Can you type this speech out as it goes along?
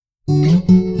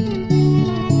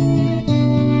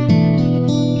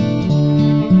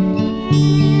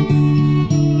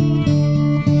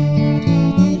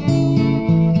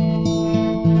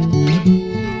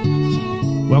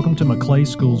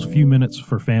Maclay School's Few Minutes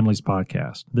for Families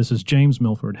podcast. This is James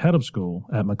Milford, head of school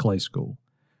at Maclay School.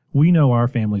 We know our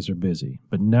families are busy,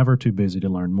 but never too busy to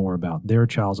learn more about their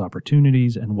child's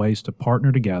opportunities and ways to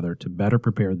partner together to better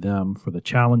prepare them for the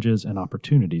challenges and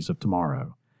opportunities of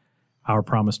tomorrow. Our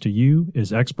promise to you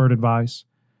is expert advice,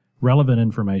 relevant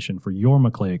information for your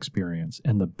Maclay experience,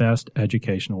 and the best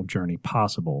educational journey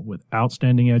possible with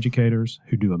outstanding educators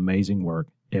who do amazing work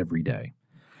every day.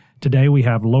 Today we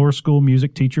have lower school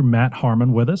music teacher Matt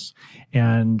Harmon with us.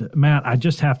 And Matt, I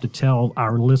just have to tell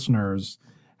our listeners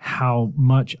how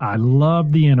much I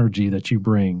love the energy that you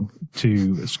bring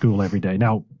to school every day.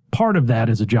 Now, part of that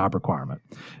is a job requirement,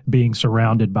 being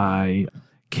surrounded by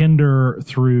kinder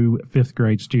through fifth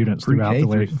grade students throughout the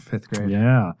week. Fifth grade.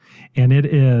 Yeah. And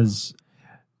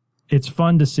it's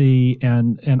fun to see.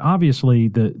 And obviously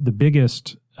the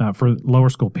biggest, for lower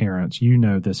school parents, you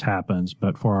know this happens,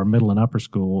 but for our middle and upper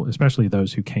school, especially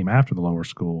those who came after the lower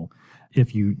school,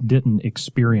 if you didn't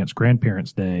experience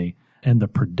Grandparents' Day and the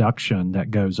production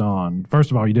that goes on, first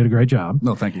of all, you did a great job.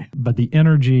 No, thank you. But the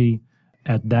energy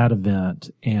at that event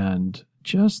and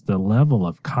just the level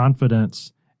of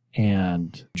confidence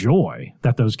and joy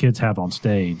that those kids have on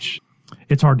stage,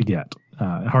 it's hard to get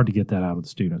that out of the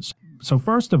students. So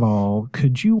first of all,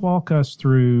 could you walk us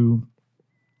through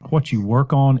what you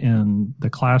work on in the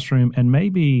classroom, and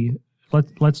maybe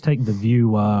let's take the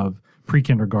view of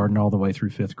pre-kindergarten all the way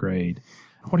through fifth grade.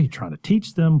 What are you trying to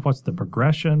teach them? What's the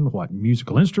progression? What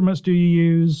musical instruments do you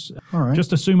use? All right.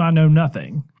 Just assume I know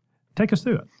nothing. Take us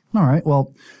through it. All right.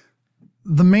 Well,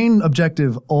 the main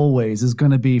objective always is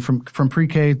going to be from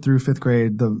pre-K through fifth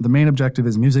grade. The main objective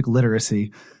is music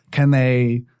literacy. Can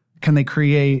they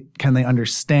create? Can they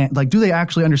understand? Like, do they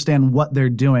actually understand what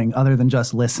they're doing other than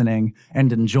just listening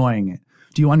and enjoying it?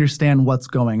 Do you understand what's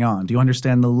going on? Do you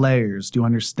understand the layers? Do you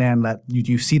understand that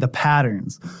you see the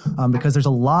patterns? Because there's a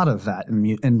lot of that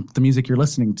in the music you're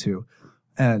listening to.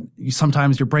 And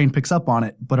sometimes your brain picks up on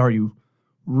it, but are you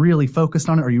really focused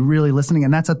on it? Are you really listening?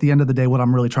 And that's at the end of the day what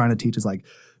I'm really trying to teach is like,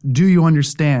 do you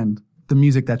understand the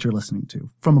music that you're listening to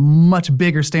from a much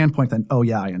bigger standpoint than, oh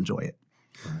yeah, I enjoy it.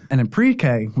 And in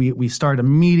pre-K, we start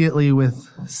immediately with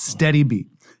steady beat.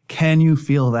 Can you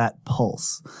feel that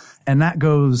pulse? And that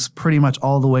goes pretty much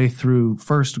all the way through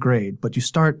first grade, but you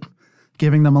start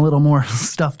giving them a little more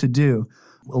stuff to do.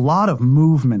 A lot of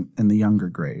movement in the younger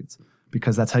grades,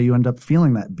 because that's how you end up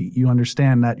feeling that beat. You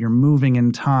understand that you're moving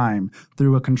in time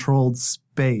through a controlled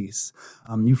space.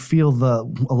 You feel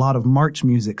a lot of march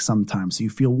music sometimes. So you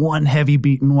feel one heavy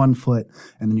beat in one foot,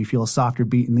 and then you feel a softer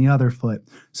beat in the other foot.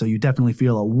 So you definitely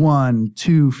feel a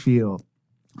 1-2 feel.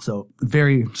 So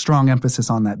very strong emphasis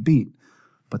on that beat.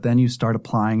 But then you start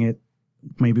applying it.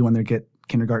 Maybe when they get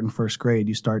kindergarten, first grade,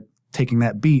 you start taking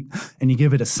that beat and you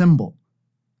give it a symbol.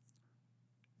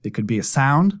 It could be a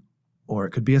sound, or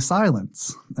it could be a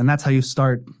silence. And that's how you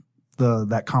start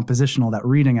that compositional, that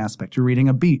reading aspect. You're reading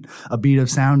a beat of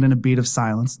sound and a beat of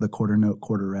silence, the quarter note,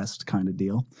 quarter rest kind of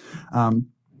deal. And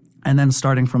then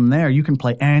starting from there, you can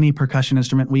play any percussion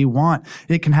instrument we want.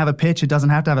 It can have a pitch. It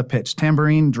doesn't have to have a pitch.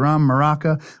 Tambourine, drum,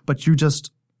 maraca, but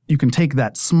you can take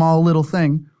that small little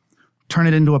thing, turn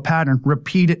it into a pattern,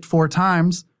 repeat it 4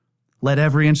 times, let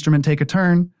every instrument take a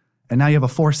turn, and now you have a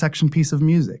 4-section piece of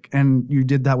music. And you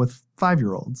did that with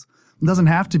 5-year-olds. It doesn't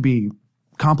have to be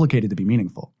complicated to be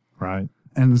meaningful. Right.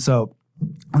 And so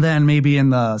then maybe in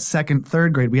the second,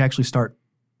 third grade, we actually start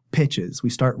pitches.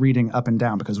 We start reading up and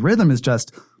down, because rhythm is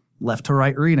just left to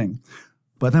right reading.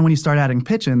 But then when you start adding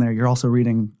pitch in there, you're also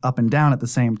reading up and down at the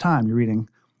same time. You're reading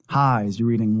highs, you're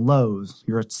reading lows,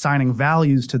 you're assigning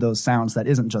values to those sounds that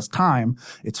isn't just time,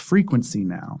 it's frequency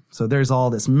now. So there's all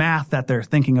this math that they're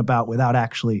thinking about without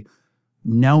actually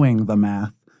knowing the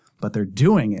math, but they're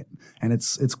doing it. And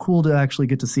it's cool to actually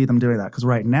get to see them doing that, because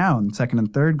right now in second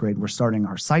and third grade, we're starting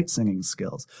our sight singing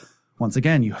skills. Once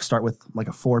again, you start with like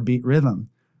a 4-beat rhythm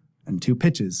and 2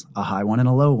 pitches, a high one and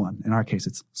a low one. In our case,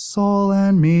 it's sol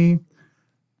and mi.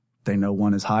 They know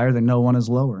one is higher, they know one is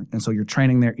lower. And so you're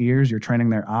training their ears, you're training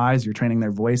their eyes, you're training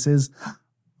their voices,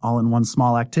 all in one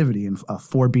small activity in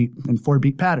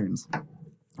 4-beat patterns.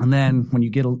 And then when you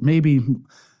get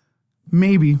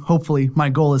maybe, hopefully, my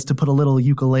goal is to put a little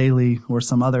ukulele or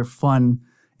some other fun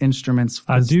instruments.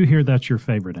 I do hear that's your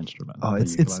favorite instrument. Oh,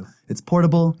 it's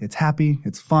portable, it's happy,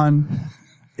 it's fun.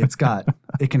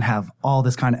 It can have all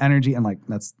this kind of energy, and like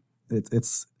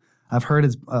I've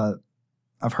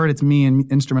heard it's me in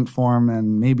instrument form,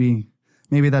 and maybe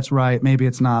that's right, maybe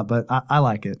it's not, but I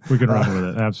like it. We could run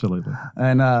with it, absolutely.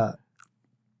 And but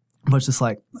it's just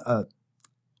like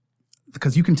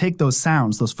because you can take those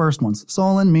sounds, those first ones,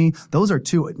 sol and mi, those are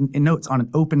two notes on an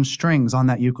open strings on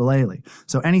that ukulele.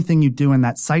 So anything you do in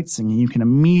that sight singing, you can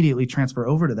immediately transfer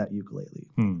over to that ukulele,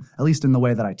 at least in the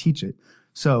way that I teach it.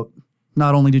 So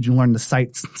not only did you learn to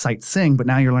sight sing, but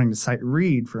now you're learning to sight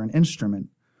read for an instrument.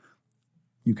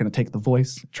 You can take the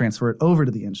voice, transfer it over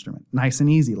to the instrument, nice and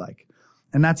easy like.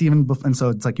 And that's even, and so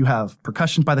it's like you have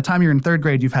percussion. By the time you're in third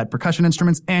grade, you've had percussion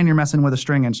instruments and you're messing with a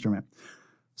string instrument.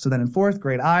 So then in fourth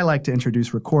grade, I like to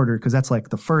introduce recorder because that's like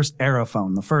the first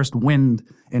aerophone, the first wind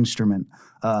instrument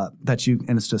and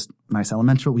it's just nice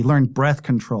elemental. We learn breath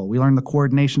control. We learn the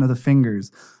coordination of the fingers.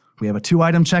 We have a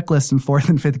 2-item checklist in fourth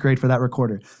and fifth grade for that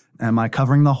recorder. Am I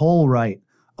covering the hole right?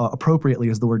 Appropriately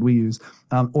is the word we use.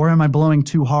 Or am I blowing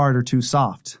too hard or too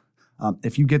soft?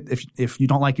 If you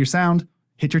don't like your sound,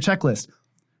 hit your checklist.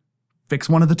 Fix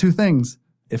one of the two things.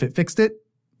 If it fixed it,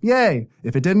 yay.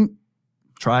 If it didn't,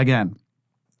 try again.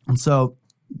 And so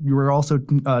you were also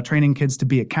training kids to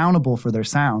be accountable for their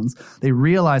sounds. They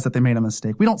realize that they made a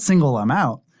mistake. We don't single them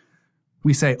out.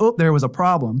 We say, oh, there was a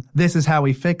problem. This is how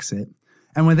we fix it.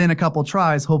 And within a couple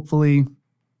tries, hopefully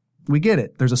we get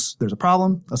it. There's a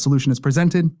problem. A solution is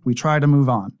presented. We try to move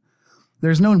on.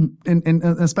 There's no,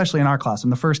 especially in our class,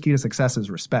 and the first key to success is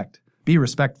respect. Be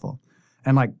respectful.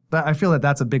 And like, I feel that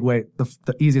that's a big way,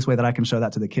 the easiest way that I can show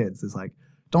that to the kids is like,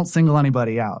 don't single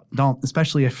anybody out. Don't,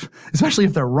 especially if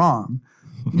they're wrong.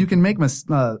 You can make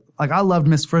like I loved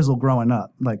Miss Frizzle growing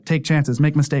up. Like take chances,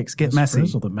 make mistakes, get messy.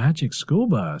 Frizzle, the magic school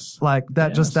bus. Like that,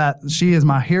 yes. Just that she is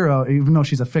my hero. Even though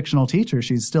she's a fictional teacher,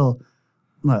 she's still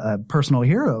a personal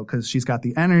hero because she's got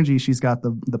the energy, she's got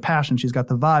the passion, she's got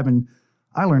the vibe. And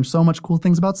I learned so much cool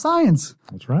things about science.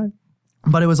 That's right.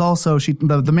 But it was also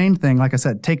the main thing, like I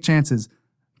said, take chances,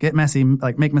 get messy,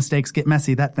 like make mistakes, get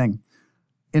messy, that thing.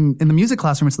 In the music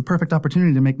classroom, it's the perfect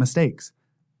opportunity to make mistakes.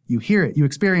 You hear it, you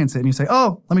experience it, and you say,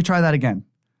 oh, let me try that again.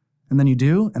 And then you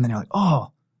do, and then you're like,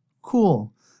 oh,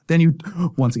 cool. Then you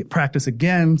once again practice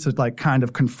again to like kind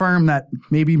of confirm that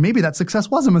maybe that success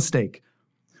was a mistake.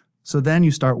 So then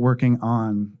you start working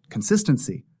on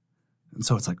consistency. And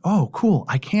so it's like, oh, cool,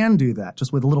 I can do that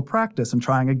just with a little practice and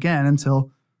trying again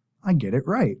until I get it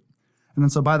right. And then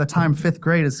so by the time fifth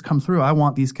grade has come through, I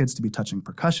want these kids to be touching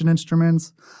percussion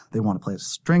instruments. They want to play a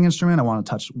string instrument. I want to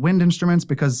touch wind instruments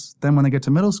because then when they get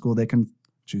to middle school, they can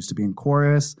choose to be in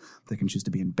chorus. They can choose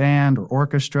to be in band or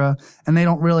orchestra. And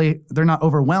they're not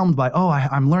overwhelmed by, oh,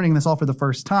 I'm learning this all for the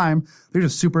first time. They're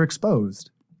just super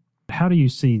exposed. How do you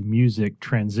see music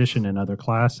transition in other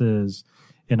classes,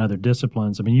 in other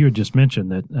disciplines? I mean, you had just mentioned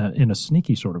that in a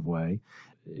sneaky sort of way,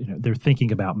 they're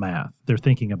thinking about math. They're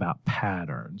thinking about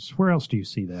patterns. Where else do you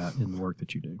see that in the work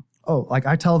that you do? Oh, like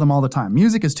I tell them all the time,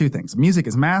 music is two things. Music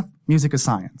is math, music is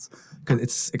science. Because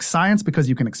it's science because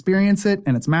you can experience it,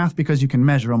 and it's math because you can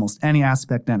measure almost any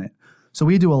aspect in it. So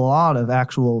we do a lot of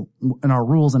in our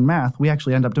rules in math, we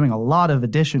actually end up doing a lot of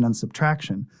addition and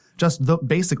subtraction. Just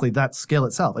basically that skill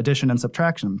itself, addition and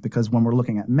subtraction, because when we're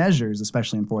looking at measures,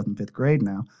 especially in fourth and fifth grade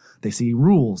now, they see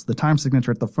rules, the time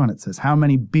signature at the front. It says how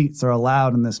many beats are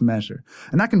allowed in this measure.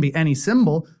 And that can be any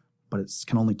symbol, but it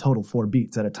can only total 4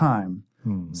 beats at a time.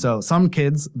 So some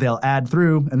kids, they'll add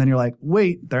through, and then you're like,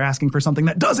 wait, they're asking for something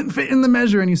that doesn't fit in the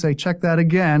measure. And you say, check that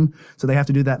again. So they have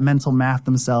to do that mental math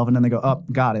themselves, and then they go, oh,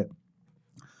 got it.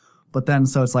 But then,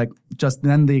 so it's like just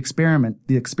then the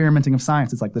experimenting of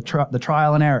science. It's like the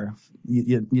trial and error.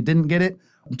 You didn't get it,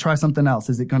 try something else.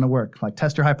 Is it going to work? Like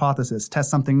test your hypothesis, test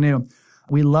something new.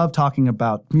 We love talking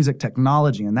about music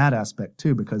technology in that aspect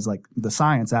too, because like the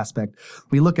science aspect,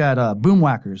 we look at boom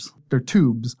whackers. They're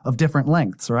tubes of different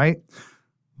lengths, right?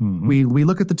 Mm-hmm. We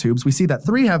look at the tubes. We see that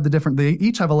 3 they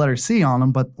each have a letter C on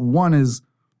them, but one is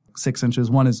 6 inches,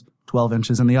 one is 12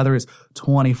 inches, and the other is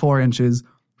 24 inches.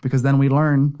 Because then we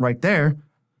learn right there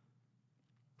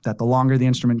that the longer the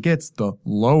instrument gets, the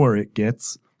lower it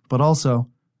gets. But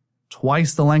also,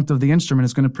 twice the length of the instrument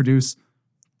is going to produce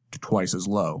twice as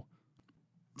low.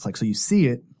 It's like, so you see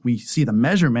it, we see the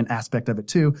measurement aspect of it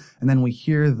too, and then we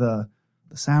hear the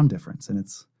sound difference.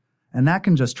 And that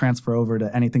can just transfer over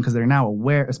to anything because they're now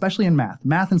aware, especially in math.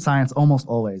 Math and science, almost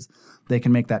always, they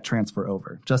can make that transfer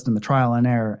over, just in the trial and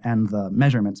error and the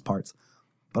measurements parts.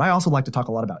 But I also like to talk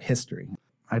a lot about history.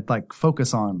 I'd like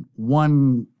focus on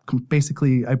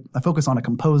I focus on a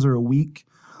composer a week.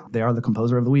 They are the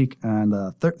composer of the week. And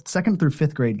second through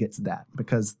fifth grade gets that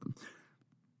because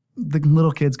the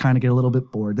little kids kind of get a little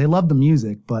bit bored. They love the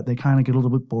music, but they kind of get a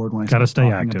little bit bored when I start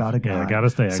talking about a guy. Yeah, gotta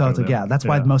stay active. So it's like, that's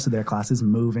why most of their class is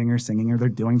moving or singing or they're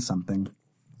doing something.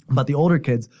 But the older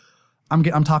kids,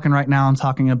 I'm talking right now, I'm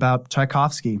talking about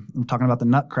Tchaikovsky. I'm talking about the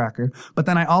Nutcracker. But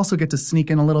then I also get to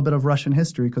sneak in a little bit of Russian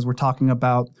history because we're talking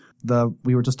about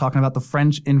we were just talking about the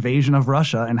French invasion of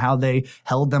Russia and how they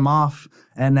held them off,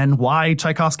 and then why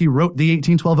Tchaikovsky wrote the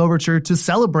 1812 overture to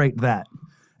celebrate that.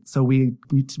 So we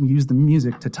use the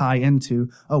music to tie into,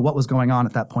 what was going on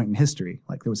at that point in history.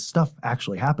 Like, there was stuff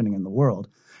actually happening in the world.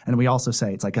 And we also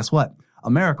say, it's like, guess what?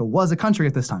 America was a country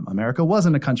at this time. America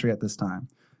wasn't a country at this time.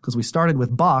 Because we started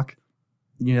with Bach,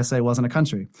 the USA wasn't a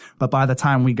country. But by the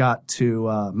time we got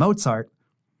to Mozart,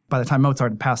 by the time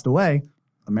Mozart had passed away,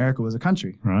 America was a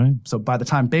country. Right. So by the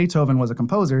time Beethoven was a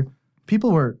composer,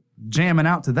 people were jamming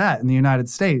out to that in the United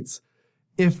States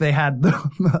if they had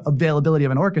the availability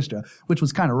of an orchestra, which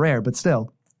was kind of rare, but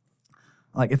still.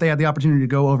 Like, if they had the opportunity to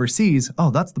go overseas,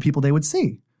 that's the people they would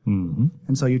see. Mm-hmm.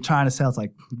 And so you're trying to sell, it's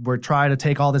like, we're trying to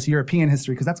take all this European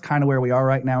history, because that's kind of where we are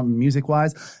right now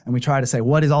music-wise, and we try to say,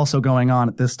 what is also going on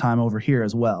at this time over here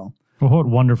as well? Well, what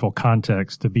wonderful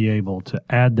context to be able to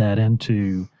add that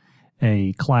into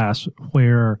a class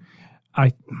where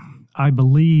I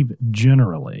believe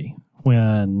generally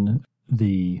when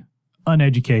the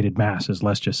uneducated masses,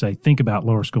 let's just say, think about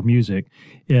lower school music,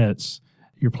 it's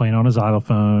you're playing on a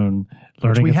xylophone,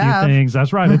 learning a few things.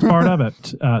 That's right. It's part of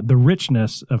it. The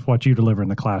richness of what you deliver in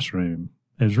the classroom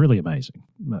is really amazing.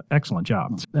 Excellent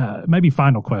job. Maybe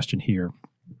final question here.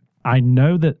 I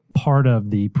know that part of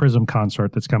the Prism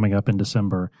concert that's coming up in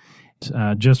December,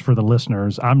 just for the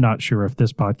listeners, I'm not sure if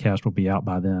this podcast will be out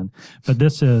by then, but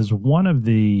this is one of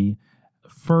the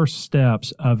first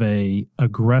steps of a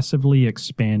aggressively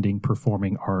expanding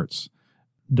performing arts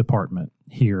department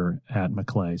here at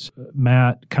Maclay.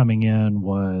 Matt coming in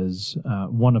was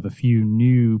one of a few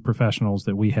new professionals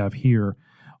that we have here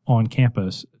on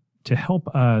campus to help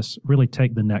us really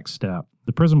take the next step.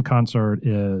 The Prism concert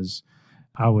is,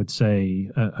 I would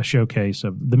say, a showcase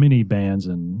of the many bands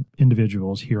and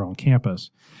individuals here on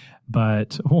campus.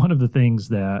 But one of the things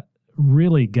that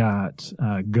really got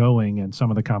going in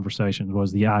some of the conversations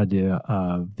was the idea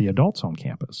of the adults on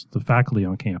campus, the faculty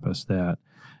on campus that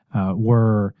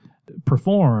were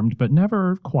performed but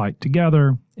never quite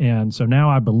together. And so now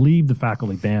I believe the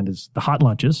faculty band is the Hot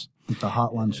Lunches. The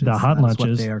Hot Lunches. The Hot Lunches. That's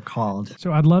what they are called.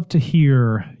 So I'd love to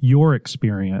hear your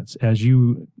experience as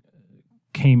you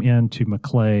came into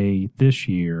Maclay this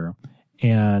year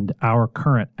and our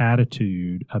current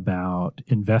attitude about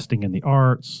investing in the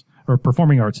arts or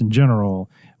performing arts in general.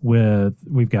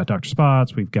 We've got Dr.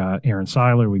 Spots, we've got Aaron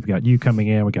Seiler, we've got you coming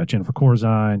in, we've got Jennifer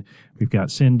Corzine, we've got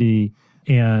Cindy,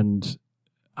 and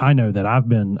I know that I've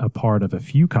been a part of a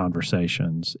few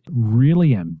conversations,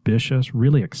 really ambitious,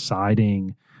 really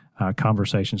exciting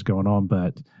conversations going on,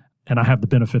 and I have the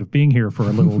benefit of being here for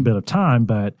a little bit of time,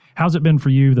 but how's it been for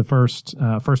you the first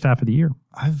half of the year?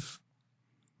 I've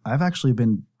actually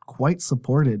been quite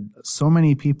supported. So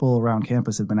many people around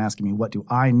campus have been asking me, what do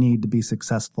I need to be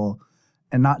successful?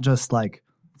 And not just like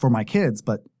for my kids,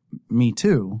 but me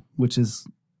too, which is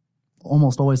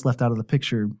almost always left out of the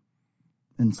picture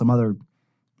in some other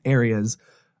areas.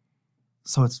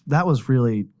 So that was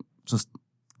really just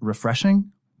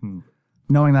refreshing.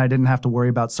 Knowing that I didn't have to worry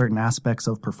about certain aspects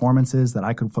of performances, that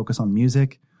I could focus on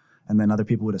music, and then other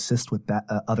people would assist with that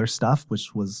other stuff,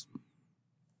 which was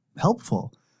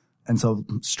helpful. And so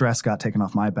stress got taken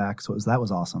off my back. So that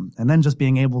was awesome. And then just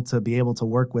being able to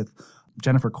work with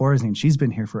Jennifer Corzine. She's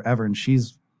been here forever, and she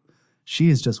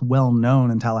is just well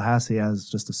known in Tallahassee as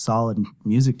just a solid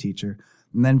music teacher.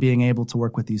 And then being able to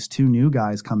work with these two new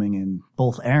guys coming in,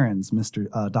 both Aarons,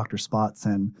 Dr. Spots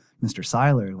and Mr.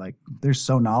 Seiler, like, they're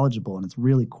so knowledgeable, and it's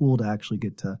really cool to actually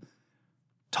get to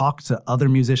talk to other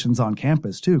musicians on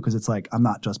campus too, because it's like, I'm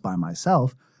not just by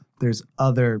myself. There's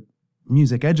other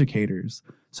music educators,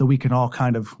 so we can all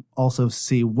kind of also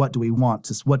see what do we want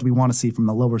to see from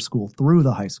the lower school through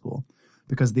the high school,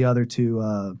 because the other two,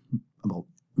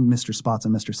 Mr. Spots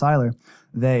and Mr. Seiler,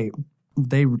 they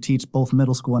teach both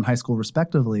middle school and high school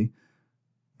respectively.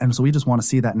 And so we just want to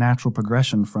see that natural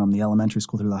progression from the elementary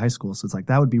school through the high school. So it's like,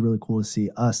 that would be really cool to see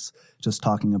us just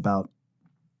talking about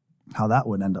how that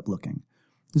would end up looking.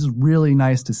 This is really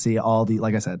nice to see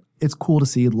like I said, it's cool to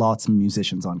see lots of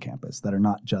musicians on campus that are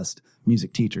not just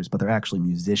music teachers, but they're actually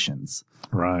musicians.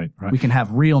 Right. We can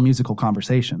have real musical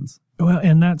conversations. Well,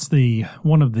 and that's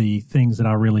one of the things that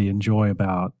I really enjoy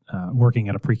about working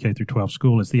at a pre-K through 12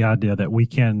 school is the idea that we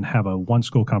can have a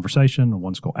one-school conversation, a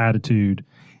one-school attitude,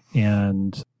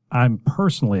 and I'm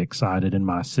personally excited in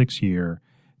my 6th year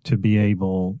to be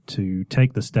able to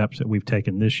take the steps that we've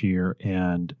taken this year,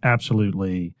 and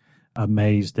absolutely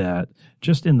amazed at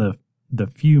just in the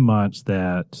few months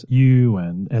that you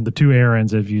and the two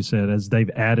Aarons, as you said, as they've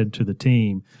added to the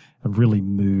team, really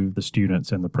move the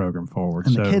students and the program forward.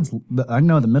 And the kids, I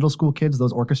know the middle school kids,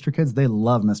 those orchestra kids, they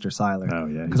love Mr. Seiler. Oh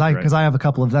yeah, because I have a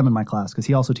couple of them in my class because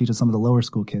he also teaches some of the lower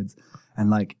school kids, and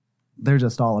like they're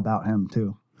just all about him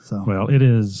too. So well, it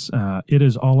is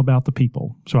all about the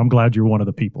people. So I'm glad you're one of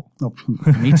the people. Oh,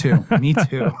 me too. Me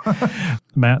too.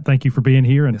 Matt, thank you for being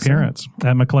here. And Yes, parents,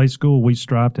 at Maclay School, we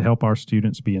strive to help our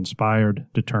students be inspired,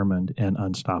 determined, and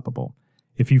unstoppable.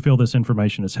 If you feel this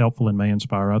information is helpful and may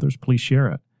inspire others, please share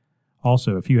it.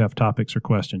 Also, if you have topics or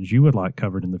questions you would like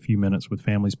covered in the Few Minutes with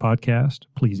Families podcast,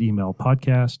 please email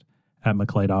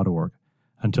podcast@maclay.org.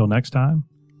 Until next time,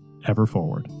 ever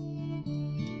forward.